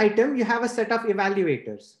every item, you have a set of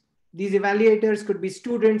evaluators. These evaluators could be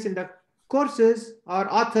students in the courses or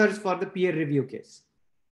authors for the peer review case.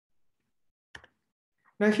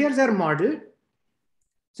 Now, here's our model.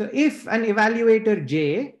 So if an evaluator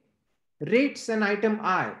J rates an item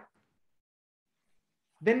I,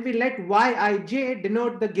 then we let Yij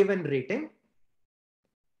denote the given rating.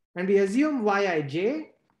 And we assume Yij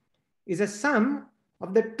is a sum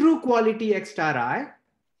of the true quality x star I,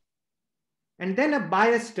 and then a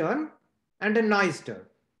bias term and a noise term.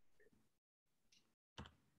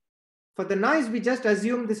 For the noise, we just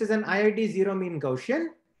assume this is an IID zero mean Gaussian,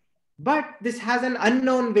 but this has an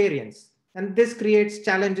unknown variance, and this creates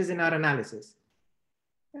challenges in our analysis.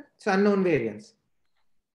 So unknown variance.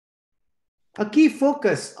 A key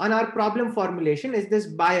focus on our problem formulation is this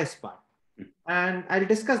bias part, and I'll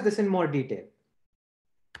discuss this in more detail.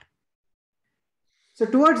 So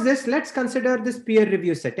towards this, let's consider this peer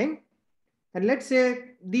review setting, and let's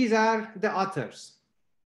say these are the authors.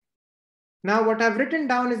 Now what I've written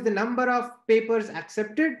down is the number of papers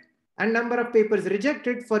accepted and number of papers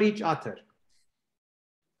rejected for each author.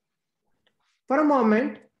 For a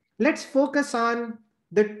moment, let's focus on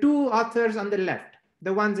the two authors on the left,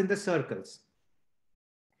 the ones in the circles.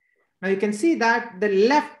 Now you can see that the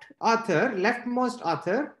leftmost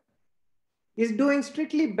author is doing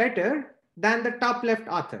strictly better than the top left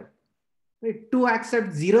author. 2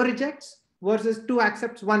 accepts, 0 rejects versus 2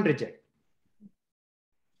 accepts, 1 reject.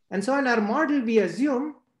 And so in our model, we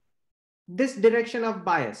assume this direction of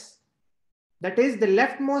bias. That is, the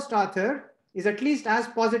leftmost author is at least as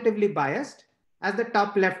positively biased as the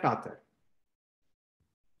top left author,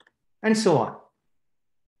 and so on.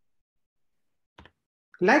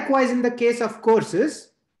 Likewise, in the case of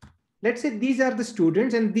courses, let's say these are the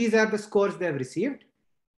students and these are the scores they have received.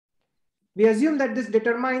 We assume that this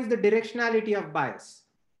determines the directionality of bias.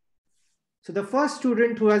 So the first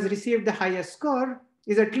student who has received the highest score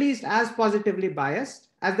is at least as positively biased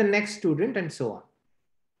as the next student, and so on.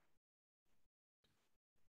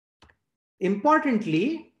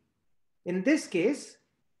 Importantly, in this case,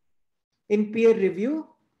 in peer review,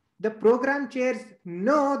 the program chairs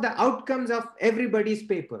know the outcomes of everybody's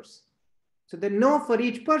papers. So they know for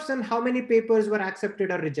each person how many papers were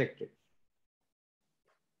accepted or rejected.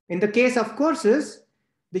 In the case of courses,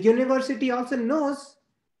 the university also knows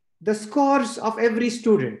the scores of every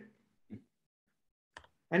student.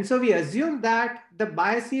 And so we assume that the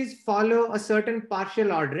biases follow a certain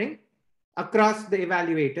partial ordering across the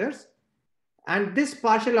evaluators, and this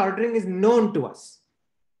partial ordering is known to us.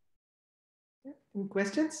 Any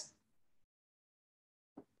questions?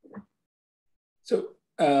 So,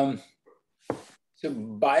 so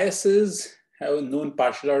biases have a known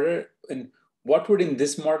partial order, and what would in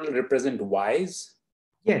this model represent Y's?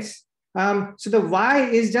 Yes. So the Y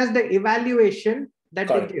is just the evaluation that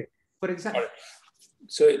they give. For example.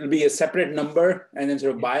 So it'll be a separate number, and then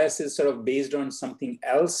sort of bias is sort of based on something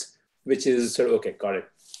else, which is sort of, okay, got it.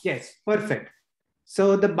 Yes, perfect.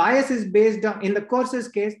 So the bias is based on, in the courses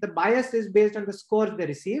case, the bias is based on the scores they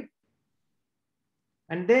receive.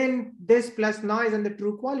 And then this plus noise and the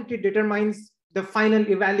true quality determines the final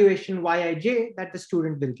evaluation Yij that the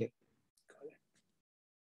student will get.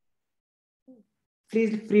 Please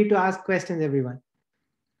feel free to ask questions, everyone.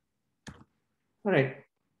 All right.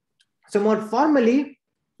 So more formally,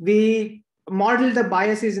 we model the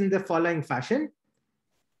biases in the following fashion.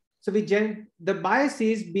 So the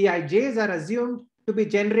biases Bij's are assumed to be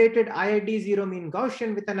generated IID zero mean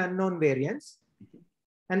Gaussian with an unknown variance,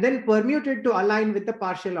 and then permuted to align with the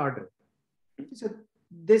partial order. So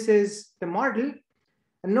this is the model.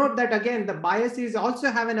 And note that again, the biases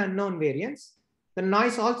also have an unknown variance. The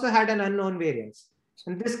noise also had an unknown variance.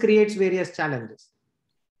 And this creates various challenges.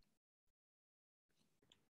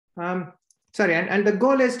 And the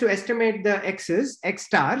goal is to estimate the x's, x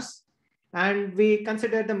stars, and we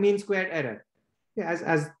consider the mean squared error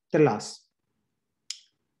as the loss.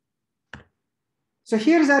 So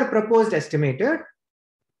here's our proposed estimator.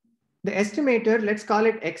 The estimator, let's call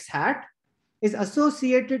it x hat, is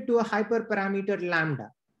associated to a hyperparameter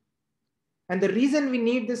lambda. And the reason we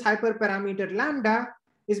need this hyperparameter lambda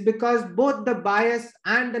is because both the bias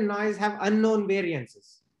and the noise have unknown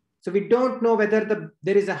variances. So we don't know whether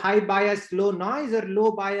there is a high bias, low noise, or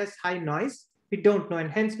low bias, high noise. We don't know,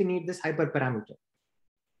 and hence we need this hyperparameter.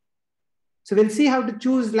 So we'll see how to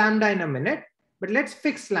choose lambda in a minute, but let's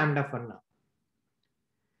fix lambda for now.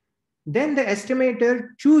 Then the estimator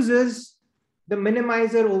chooses the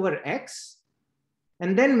minimizer over x,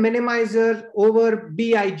 and then minimizer over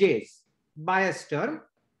Bij's, bias term,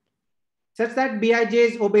 such that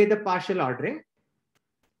Bij's obey the partial ordering.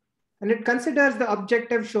 And it considers the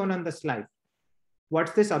objective shown on the slide.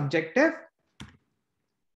 What's this objective?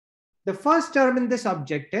 The first term in this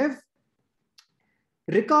objective,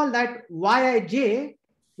 recall that Yij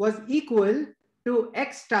was equal to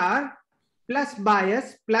x star plus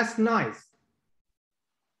bias plus noise.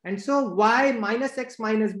 And so y minus x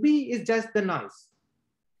minus b is just the noise.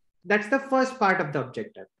 That's the first part of the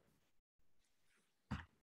objective.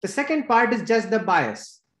 The second part is just the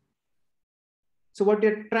bias. So what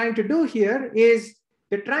you're trying to do here is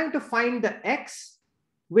you're trying to find the X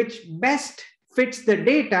which best fits the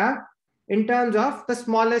data in terms of the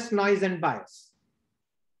smallest noise and bias.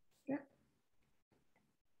 Okay?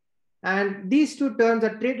 And these two terms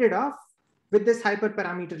are traded off with this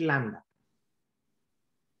hyperparameter lambda.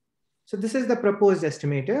 So this is the proposed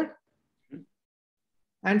estimator.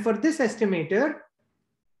 And for this estimator,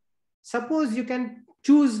 suppose you can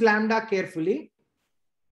choose lambda carefully,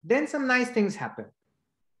 then some nice things happen.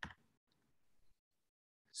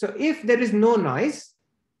 So if there is no noise,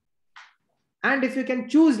 and if you can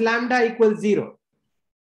choose lambda equals 0,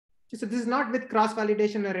 so this is not with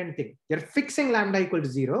cross-validation or anything, you're fixing lambda equal to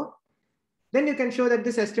 0, then you can show that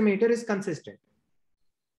this estimator is consistent.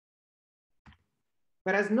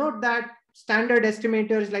 Whereas note that standard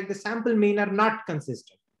estimators like the sample mean are not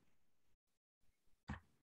consistent.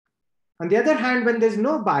 On the other hand, when there's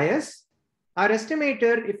no bias, our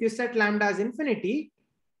estimator, if you set lambda as infinity,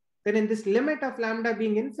 then in this limit of lambda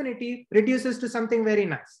being infinity, reduces to something very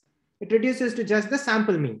nice. It reduces to just the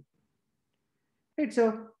sample mean. Right?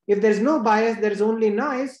 So if there's no bias, there's only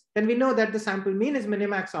noise, then we know that the sample mean is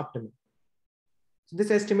minimax optimum. So this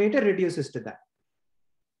estimator reduces to that.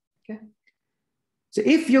 Okay. So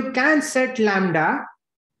if you can set lambda,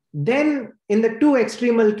 then in the two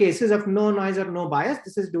extremal cases of no noise or no bias,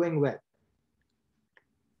 this is doing well.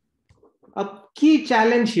 A key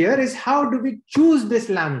challenge here is how do we choose this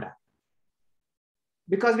lambda?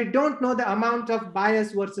 Because we don't know the amount of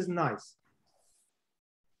bias versus noise.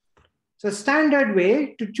 So standard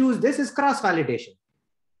way to choose this is cross-validation.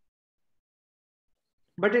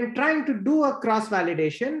 But in trying to do a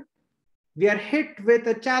cross-validation, we are hit with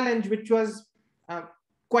a challenge which was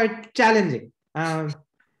quite challenging.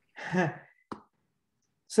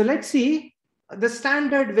 So let's see the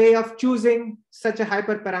standard way of choosing such a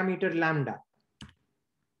hyperparameter lambda.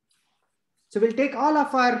 So we'll take all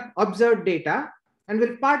of our observed data and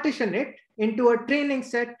we'll partition it into a training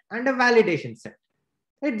set and a validation set.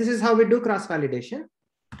 Right? This is how we do cross-validation.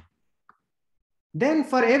 Then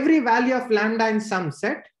for every value of lambda in some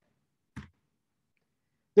set,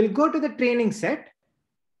 we'll go to the training set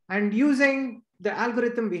and using the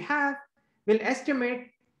algorithm we have, we'll estimate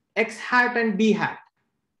X hat and B hat.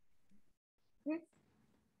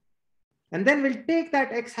 And then we'll take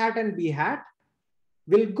that X hat and B hat,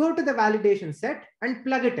 we'll go to the validation set and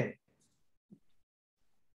plug it in.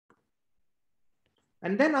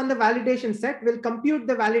 And then on the validation set, we'll compute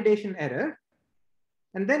the validation error.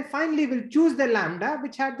 And then finally, we'll choose the lambda,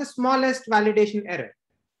 which had the smallest validation error.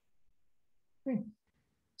 Okay.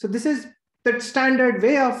 So this is the standard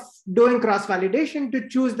way of doing cross-validation to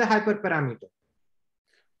choose the hyperparameter.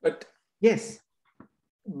 But yes.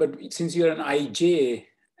 But since you're an IJ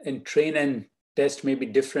and train and test may be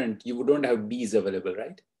different, you don't have B's available,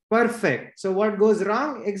 right? Perfect. So what goes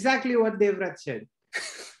wrong? Exactly what Devrat said.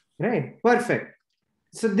 Right. Perfect.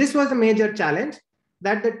 So this was a major challenge,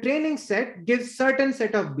 that the training set gives certain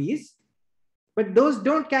set of B's, but those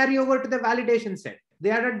don't carry over to the validation set. They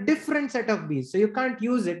are a different set of B's, so you can't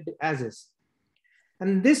use it as is.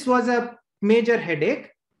 And this was a major headache.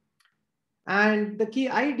 And the key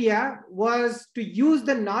idea was to use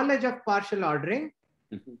the knowledge of partial ordering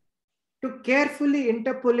to carefully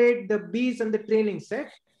interpolate the B's on the training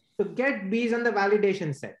set to get B's on the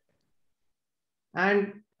validation set.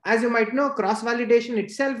 And as you might know, cross-validation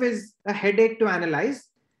itself is a headache to analyze.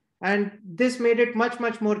 And this made it much,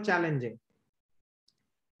 much more challenging.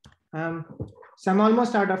 So I'm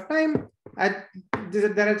almost out of time.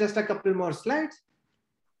 There are just a couple more slides.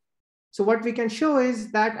 So what we can show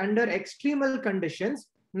is that under extremal conditions,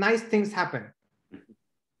 nice things happen.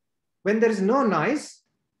 When there is no noise,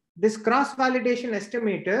 this cross-validation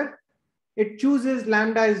estimator, it chooses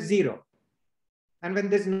lambda as 0. And when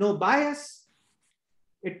there's no bias,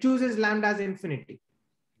 it chooses lambda as infinity.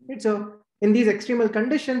 Right? So in these extremal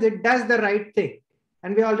conditions, it does the right thing.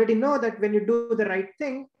 And we already know that when you do the right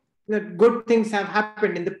thing, good things have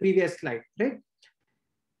happened in the previous slide, right?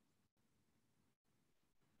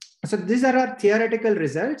 So these are our theoretical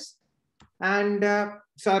results. And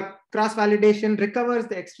so our cross-validation recovers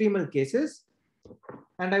the extremal cases.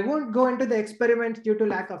 And I won't go into the experiments due to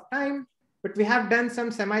lack of time, but we have done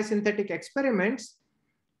some semi-synthetic experiments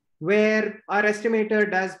where our estimator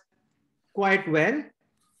does quite well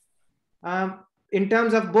in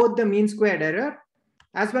terms of both the mean squared error,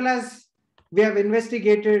 as well as we have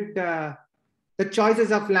investigated the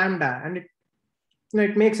choices of lambda, and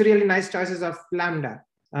it makes really nice choices of lambda,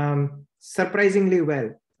 surprisingly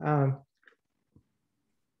well.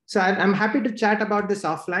 So I'm happy to chat about this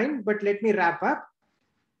offline, but let me wrap up.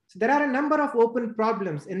 So there are a number of open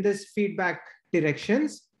problems in this feedback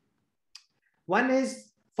directions. One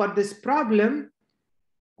is for this problem,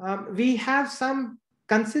 we have some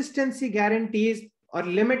consistency guarantees or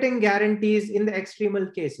limiting guarantees in the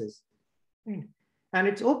extremal cases. Right? And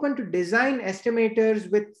it's open to design estimators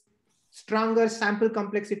with stronger sample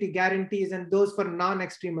complexity guarantees and those for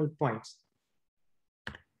non-extremal points.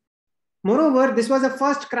 Moreover, this was a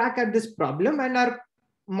first crack at this problem, and our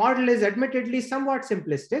model is admittedly somewhat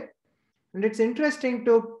simplistic. And it's interesting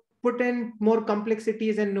to put in more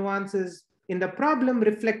complexities and nuances in the problem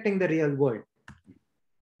reflecting the real world.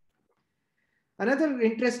 Another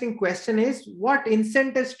interesting question is what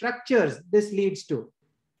incentive structures this leads to.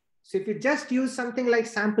 So if you just use something like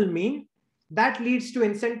sample mean, that leads to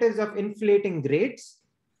incentives of inflating grades.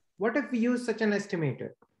 What if we use such an estimator?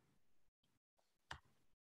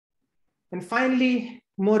 And finally,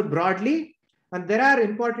 more broadly, and there are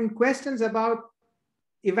important questions about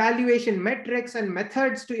evaluation metrics and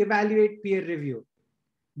methods to evaluate peer review.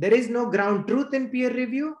 There is no ground truth in peer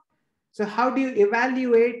review. So how do you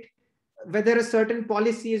evaluate whether a certain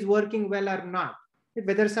policy is working well or not,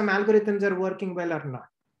 whether some algorithms are working well or not?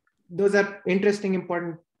 Those are interesting,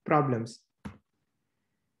 important problems.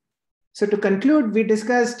 So to conclude, we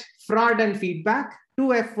discussed fraud and feedback,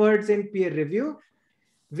 two efforts in peer review.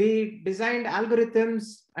 We designed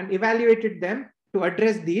algorithms and evaluated them to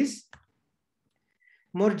address these.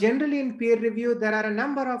 More generally in peer review, there are a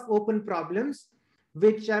number of open problems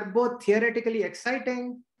which are both theoretically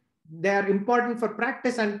exciting, they are important for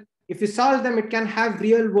practice, and if you solve them, it can have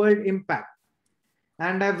real world impact.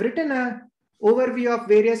 And I've written an overview of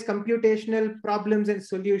various computational problems and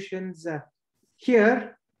solutions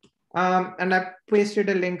here, and I've pasted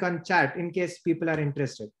a link on chat in case people are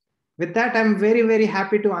interested. With that, I'm very, very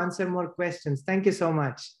happy to answer more questions. Thank you so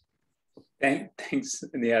much. Thanks,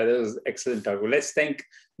 Nihar. That was excellent talk. Well, let's thank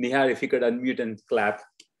Nihar if you could unmute and clap.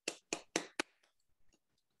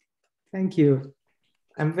 Thank you.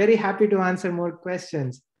 I'm very happy to answer more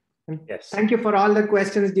questions. And yes. Thank you for all the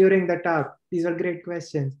questions during the talk. These are great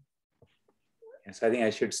questions. Yes, I think I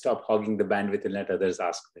should stop hogging the bandwidth and let others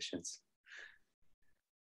ask questions.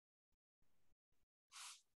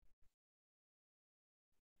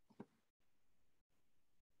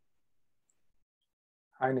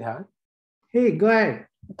 Hi, Nihar. Hey, go ahead.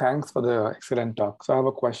 Thanks for the excellent talk. So I have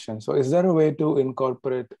a question. So is there a way to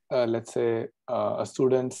incorporate, let's say, a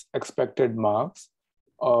student's expected marks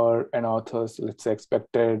or an author's, let's say,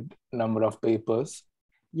 expected number of papers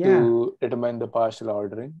to determine the partial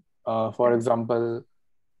ordering? For example,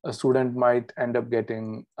 a student might end up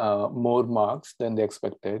getting more marks than they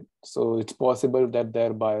expected. So it's possible that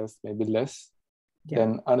their bias may be less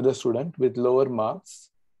than another student with lower marks,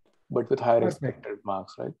 but with higher expected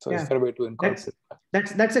marks, right? So is there a way to incorporate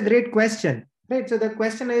that? That's a great question, right? So the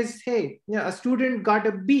question is, hey, a student got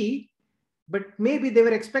a B, but maybe they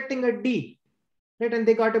were expecting a D, right? And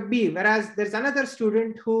they got a B, whereas there's another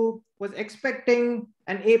student who was expecting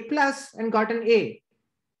an A plus and got an A.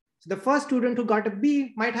 So the first student who got a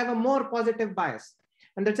B might have a more positive bias.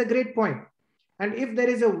 And that's a great point. And if there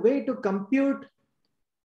is a way to compute,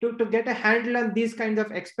 to get a handle on these kinds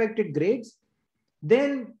of expected grades,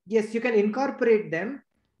 then yes, you can incorporate them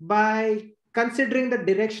by considering the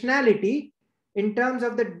directionality in terms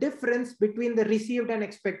of the difference between the received and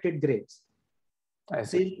expected grades. I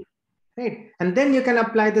see. Right. And then you can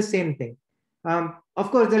apply the same thing.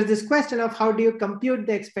 Of course, there's this question of how do you compute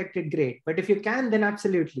the expected grade? But if you can, then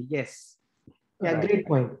absolutely, yes. Yeah, right. Great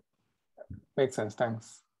point. Makes sense.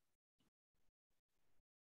 Thanks.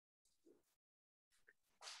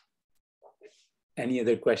 Any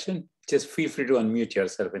other question? Just feel free to unmute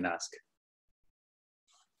yourself and ask.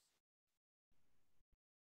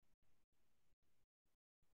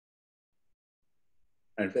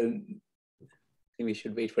 I think we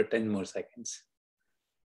should wait for 10 more seconds.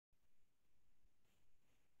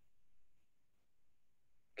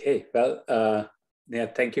 Okay, well, yeah,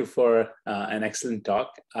 thank you for an excellent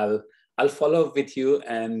talk. I'll follow up with you,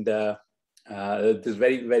 and it is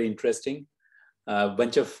very, very interesting. A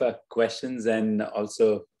bunch of questions and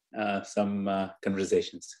also some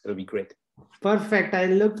conversations. It'll be great. Perfect. I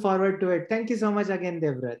look forward to it. Thank you so much again,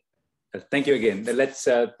 Devrat. Thank you again. Let's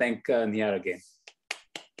thank Nihar again.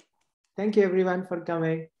 Thank you, everyone, for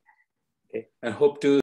coming. Okay, I hope to